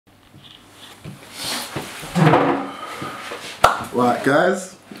Right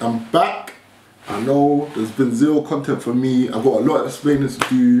guys, I'm back. I know there's been zero content for me. I've got a lot of explaining to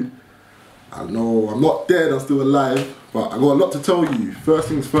do. I know I'm not dead, I'm still alive, but I got a lot to tell you. First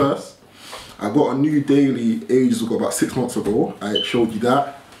things first, I got a new daily ages ago, about 6 months ago. I showed you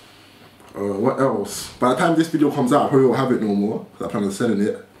that. What else? By the time this video comes out, I probably won't have it no more, because I plan on selling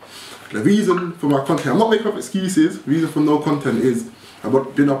it. The reason for my content, I'm not making up excuses. The reason for no content is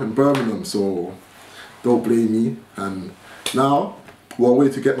I've been up in Birmingham, so don't blame me. And now we're on way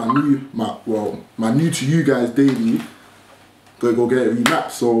to get my new to you guys daily. Gonna go get it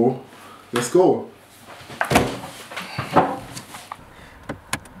remapped, so let's go.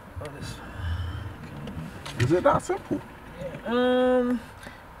 Is it that simple? Yeah.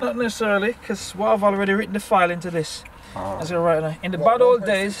 Not necessarily, because I've already written the file into this. That's right now. In the bad old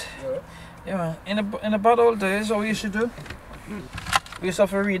days, yeah, in the bad old days, what we used to do, we used to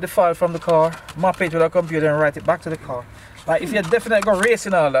have to read the file from the car, map it with a computer, and write it back to the car. Like if you definitely go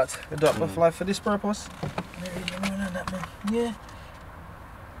racing all that, you do it like for this purpose. Yeah.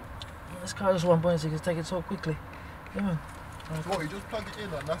 This car is 1.6, it's taking so quickly. Yeah, man. What, you just plug it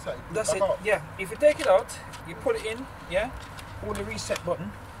in and that's it? That's it, yeah. If you take it out, you put it in, yeah, hold the reset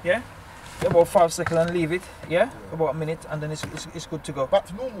button, yeah, about 5 seconds and leave it, yeah, about a minute, and then it's good to go. Back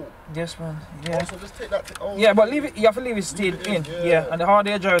to normal? Yes, man, yeah. Oh, so just take that yeah, but leave it, you have to leave it still in, yeah, and the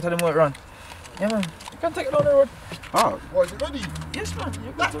harder you drive it, the more it run. Yeah, man, you can take it on the road. Oh, what, is it ready? Yes, man,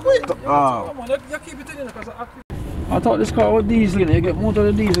 you're that's quick. Come on, you keep it in because I thought this car was diesel, you get more to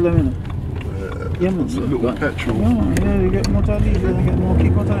the diesel in it. Yeah, man. It's a little petrol. Yeah, you get more diesel and you get more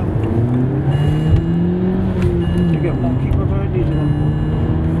kick out of them. You get more kick out of the diesel.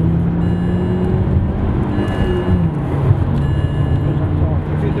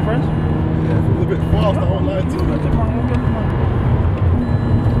 You feel the difference? Yeah, it feels a bit fast, I won't lie to you.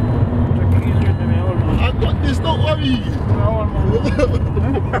 I got this, don't worry.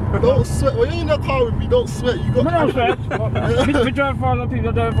 Don't sweat. When you're in the car with me, don't sweat. You got. I don't sweat. We drive fast,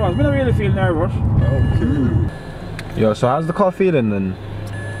 people drive fast. We don't really feel nervous. Okay. Yo, so how's the car feeling then?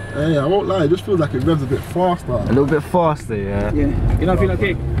 Hey, I won't lie. It just feels like it revs a bit faster. A little bit faster, yeah. Yeah. You don't feel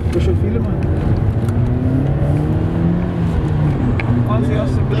okay? You should feel it, man. Honestly, yeah,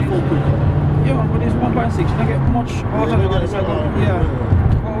 definitely quicker. Yeah, man, but it's 1.6. You don't get much out of it. Yeah.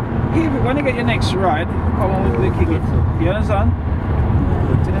 When you get your next ride, come on with the kick it. You understand?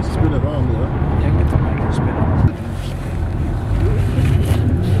 Spin it around, yeah? Yeah, get the mic and spin it.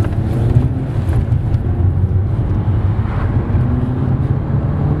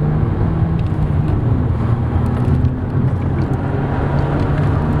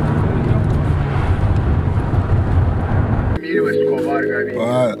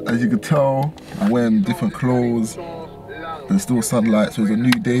 Alright, as you can tell, I'm wearing different clothes. There's still sunlight, so it's a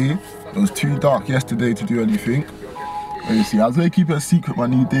new day. It was too dark yesterday to do anything. And you see, I was going to keep it a secret, my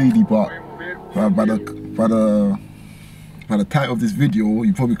new daily, but by the title of this video,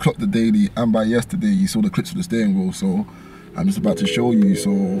 you probably clocked the daily, and by yesterday, you saw the clips of the steering wheel, so I'm just about to show you.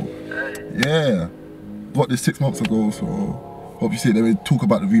 So, yeah, got this 6 months ago, so hope you see it. They will talk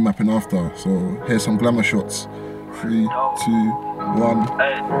about the remapping after. So, here's some glamour shots. 3, 2, 1.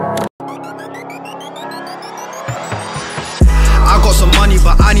 I got some money,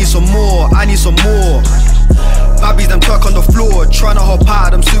 but I need some more, I need some more. Babbies them twerk on the floor, trying to hop out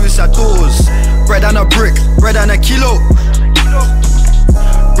them suicide doors. Bread and a brick, bread and a kilo.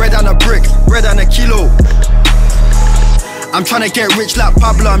 Bread and a brick, bread and a kilo. I'm trying to get rich like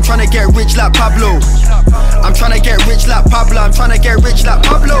Pablo, I'm trying to get rich like Pablo. I'm trying to get rich like Pablo, I'm trying to get rich like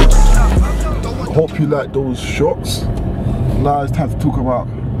Pablo. I hope you like those shots. Now it's time to talk about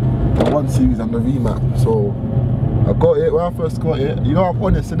the 1 series and the remap. So I got it when I first got it. You know, I'm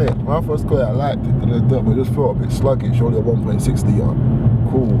honest, innit? When I first got it, I liked it, but it just felt a bit sluggish. Only a 1.6 litre.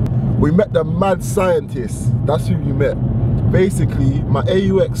 Cool. We met the mad scientist. That's who you met. Basically, my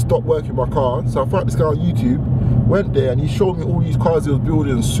AUX stopped working my car, so I found this guy on YouTube. Went there and he showed me all these cars he was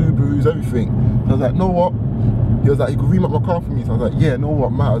building, Subarus, everything. So I was like, know what? He was like, he could remap my car for me. So I was like, yeah, know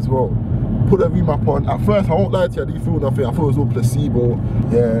what? Might as well. Put the remap on. At first, I won't lie to you, I didn't feel nothing. I thought it was all placebo.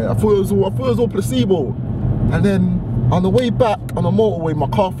 Yeah, I thought it was all placebo. And then on the way back on the motorway, my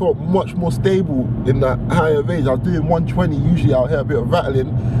car felt much more stable in that higher range. I was doing 120, usually I'll hear a bit of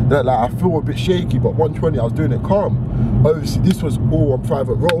rattling, that like I feel a bit shaky, but 120 I was doing it calm. Obviously this was all on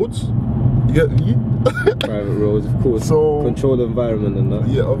private roads, you get me? Private roads, of course, so controlled environment and that.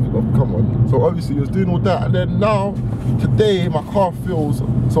 Yeah, come on. So obviously he was doing all that, and then now, today my car feels,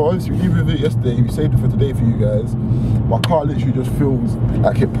 so obviously we leave it yesterday, we saved it for today for you guys. My car literally just feels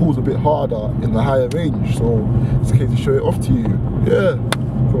like it pulls a bit harder in the higher range, so it's okay to show it off to you. Yeah,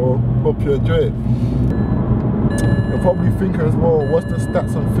 so hope you enjoy it. You're probably thinking as well, what's the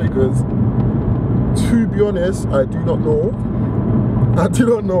stats and figures? To be honest, I do not know. I do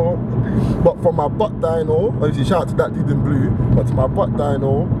not know. But from my butt dyno, obviously shout out to that dude in blue, but to my butt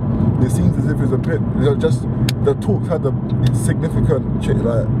dyno, it seems as if it's a bit, just the talks had a significant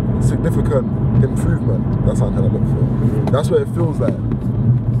improvement. That's how I'm trying to look for. That's what it feels like.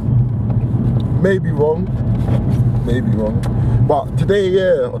 Maybe wrong. But today,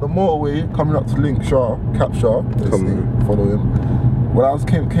 yeah, on the motorway coming up to Link Shaw, Capture, follow him. When I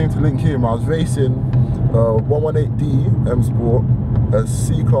came to link him, I was racing 118D M Sport, a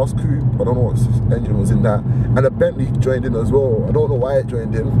C-Class coupe. I don't know what engine was in that, and a Bentley joined in as well. I don't know why it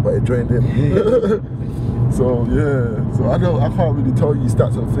joined in, but it joined in. So yeah, so I can't really tell you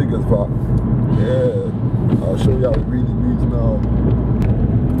stats and figures, but yeah, I'll show you how it really moves now.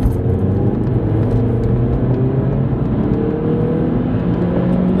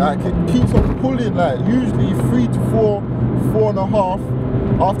 Like it keeps on pulling, like usually 3 to 4,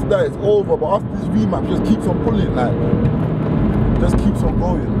 4.5. After that it's over, but after this remap just keeps on pulling, like just keeps on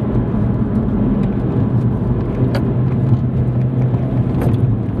going.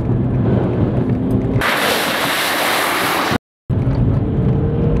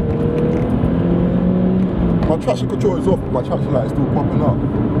 My traction control is off, but my traction light is still popping up.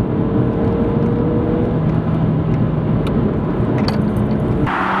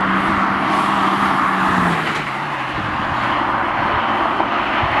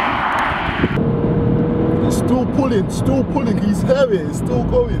 Still pulling, he's heavy, it's still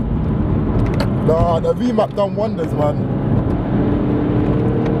going. Nah, the Remap done wonders, man.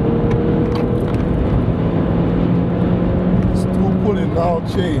 Still pulling, now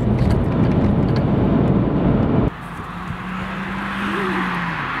change.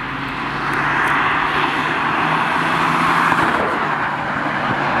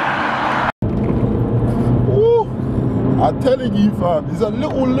 I'm telling you, fam, it's a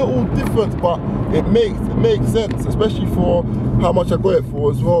little difference, but it makes sense, especially for how much I got it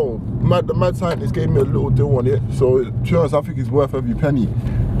for as well. The mad scientist gave me a little deal on it, so to be honest, I think it's worth every penny.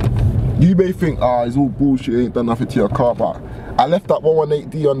 You may think, it's all bullshit, ain't done nothing to your car, but I left that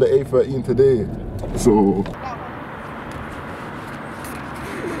 118D on the A13 today, so.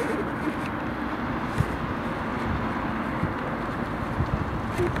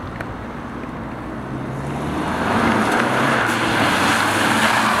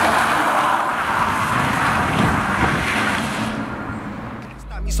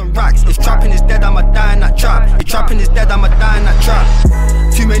 Some racks. If trapping is dead, I'ma die in that trap. If trapping is dead, I'ma die in that trap.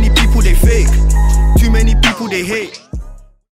 Too many people they fake, too many people they hate.